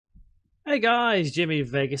Hey guys, Jimmy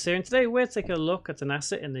Vegas here, and today we're taking a look at an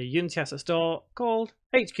asset in the Unity Asset Store called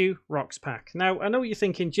HQ Rocks Pack. Now, I know what you're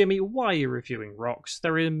thinking, Jimmy, why are you reviewing rocks?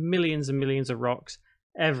 There are millions and millions of rocks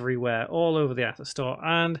everywhere, all over the Asset Store,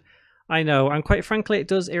 and I know, and quite frankly, it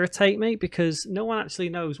does irritate me because no one actually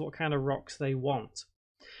knows what kind of rocks they want.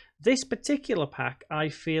 This particular pack, I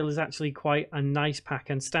feel, is actually quite a nice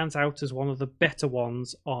pack and stands out as one of the better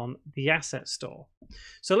ones on the Asset Store.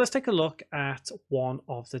 So let's take a look at one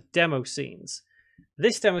of the demo scenes.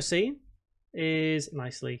 This demo scene is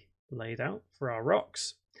nicely laid out for our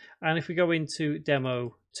rocks. And if we go into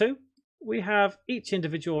demo 2, we have each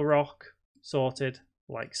individual rock sorted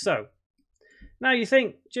like so. Now you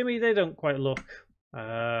think, Jimmy, they don't quite look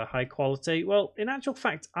high quality. Well, in actual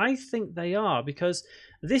fact, I think they are, because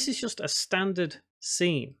this is just a standard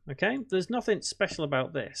scene. Okay, there's nothing special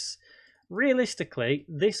about this. Realistically,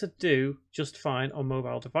 this would do just fine on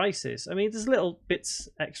mobile devices. I mean, there's little bits,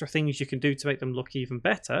 extra things you can do to make them look even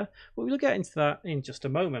better, but we'll get into that in just a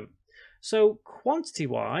moment. So quantity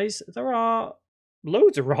wise, there are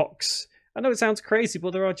loads of rocks. I know it sounds crazy,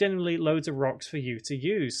 but there are generally loads of rocks for you to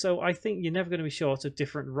use. So I think you're never going to be short of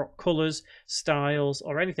different rock colors, styles,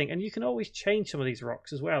 or anything. And you can always change some of these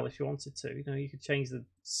rocks as well if you wanted to. You know, you could change the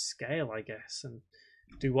scale, I guess, and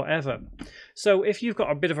do whatever. So if you've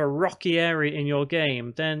got a bit of a rocky area in your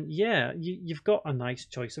game, then yeah, you've got a nice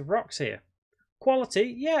choice of rocks here.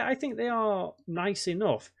 Quality, yeah, I think they are nice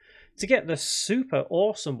enough. To get the super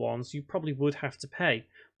awesome ones, you probably would have to pay.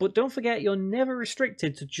 But don't forget, you're never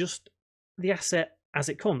restricted to just the asset as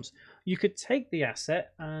it comes. You could take the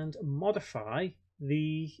asset and modify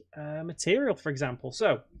the material, for example.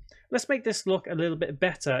 So let's make this look a little bit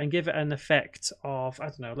better and give it an effect of, I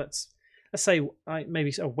don't know, let's say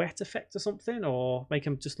maybe a wet effect or something, or make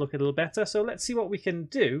them just look a little better. So let's see what we can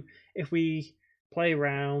do if we play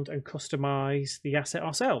around and customize the asset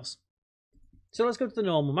ourselves. So let's go to the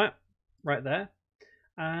normal map right there,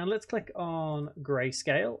 and let's click on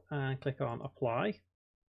grayscale and click on apply.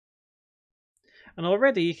 And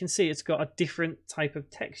already you can see it's got a different type of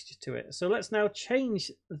texture to it. So let's now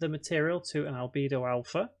change the material to an albedo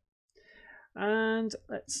alpha. And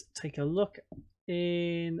let's take a look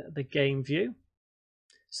in the game view.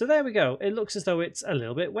 So there we go. It looks as though it's a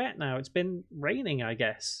little bit wet now. It's been raining, I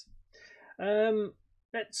guess.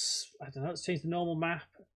 Let's change the normal map.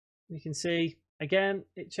 You can see, again,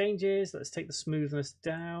 it changes. Let's take the smoothness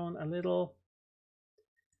down a little.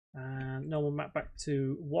 And normal map back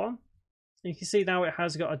to 1. You can see now it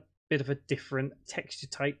has got a bit of a different texture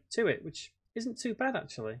type to it, which isn't too bad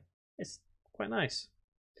actually. It's quite nice.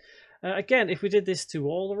 Again, if we did this to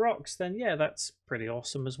all the rocks, then yeah, that's pretty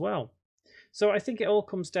awesome as well. So I think it all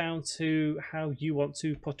comes down to how you want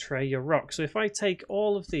to portray your rock. So if I take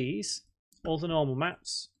all of these, all the normal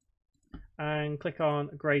maps, and click on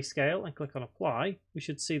grayscale and click on apply, we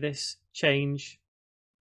should see this change,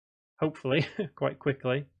 hopefully, quite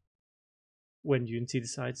quickly when Unity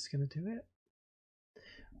decides it's going to do it.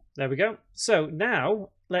 There we go. So now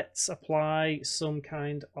let's apply some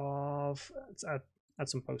kind of, let's add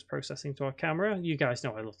some post-processing to our camera. You guys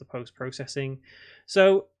know I love the post-processing.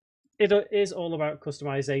 So it is all about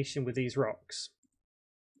customization with these rocks.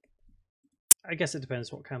 I guess it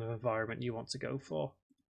depends what kind of environment you want to go for.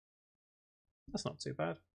 That's not too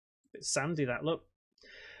bad. A bit sandy, that look.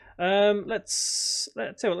 Let's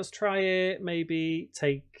try it. Maybe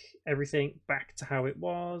take everything back to how it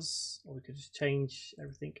was, or we could just change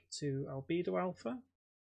everything to albedo alpha.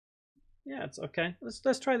 Yeah, it's okay.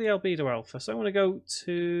 Let's try the albedo alpha. So I want to go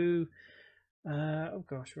to oh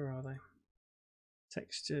gosh, where are they?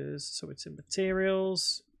 Textures. So it's in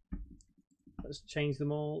materials. Let's change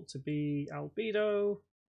them all to be albedo.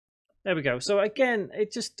 There we go. So again,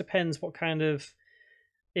 it just depends what kind of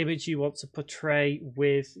image you want to portray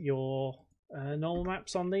with your normal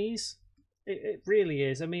maps on these. It really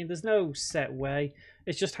is. I mean, there's no set way.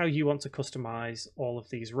 It's just how you want to customize all of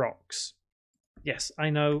these rocks. Yes, I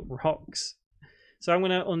know, rocks. So I'm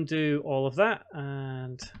going to undo all of that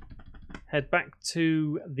and head back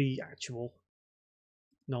to the actual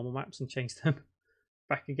normal maps and change them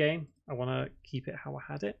back again. I want to keep it how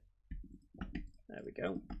I had it. There we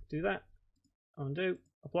go. Do that. Undo.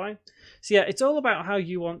 Apply. So yeah, it's all about how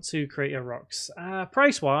you want to create your rocks.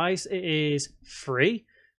 Price wise, it is free,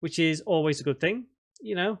 which is always a good thing.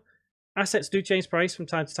 You know, assets do change price from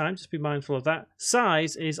time to time. Just be mindful of that.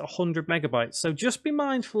 Size is 100 megabytes. So just be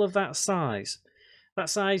mindful of that size. That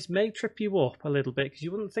size may trip you up a little bit because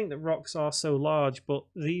you wouldn't think that rocks are so large, but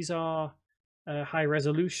these are high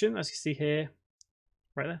resolution, as you see here,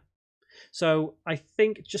 right there. So I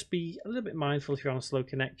think just be a little bit mindful if you're on a slow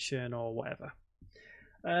connection or whatever.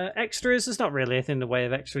 Extras, there's not really anything in the way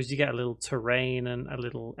of extras. You get a little terrain and a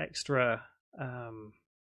little extra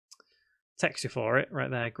texture for it right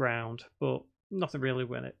there, ground, but nothing really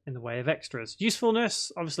in the way of extras.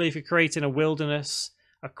 Usefulness, obviously, if you're creating a wilderness,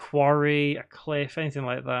 a quarry, a cliff, anything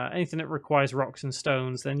like that, anything that requires rocks and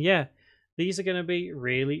stones, then yeah, these are going to be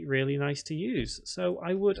really, really nice to use. So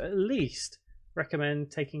I would at least recommend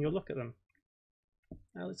taking a look at them.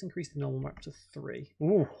 Now let's increase the normal map to 3.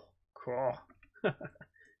 Ooh, cool.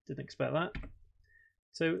 Didn't expect that.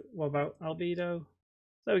 So what about albedo?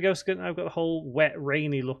 There we go. So I've got the whole wet,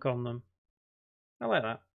 rainy look on them. I like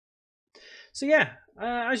that. So yeah,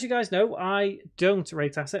 as you guys know, I don't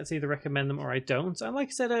rate assets, either recommend them or I don't. And like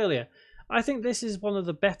I said earlier, I think this is one of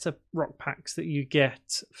the better rock packs that you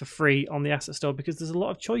get for free on the asset store because there's a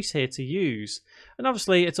lot of choice here to use. And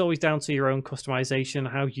obviously, it's always down to your own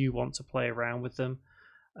customization, how you want to play around with them.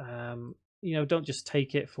 You know, don't just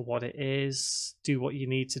take it for what it is. Do what you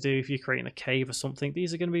need to do if you're creating a cave or something.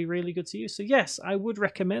 These are going to be really good to use. So yes, I would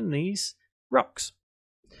recommend these rocks.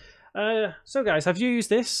 So guys, have you used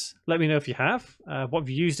this? Let me know if you have. What have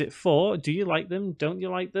you used it for? Do you like them? Don't you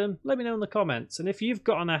like them? Let me know in the comments. And if you've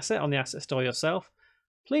got an asset on the asset store yourself,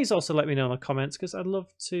 please also let me know in the comments because I'd love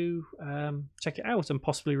to check it out and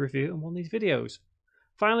possibly review it in one of these videos.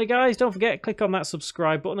 Finally, guys, don't forget, click on that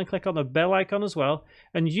subscribe button and click on the bell icon as well.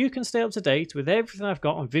 And you can stay up to date with everything I've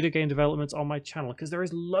got on video game development on my channel because there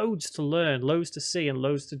is loads to learn, loads to see, and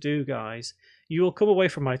loads to do, guys. You will come away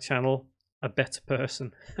from my channel a better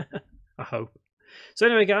person. I hope. So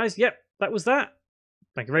anyway, guys, yep, that was that.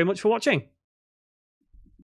 Thank you very much for watching.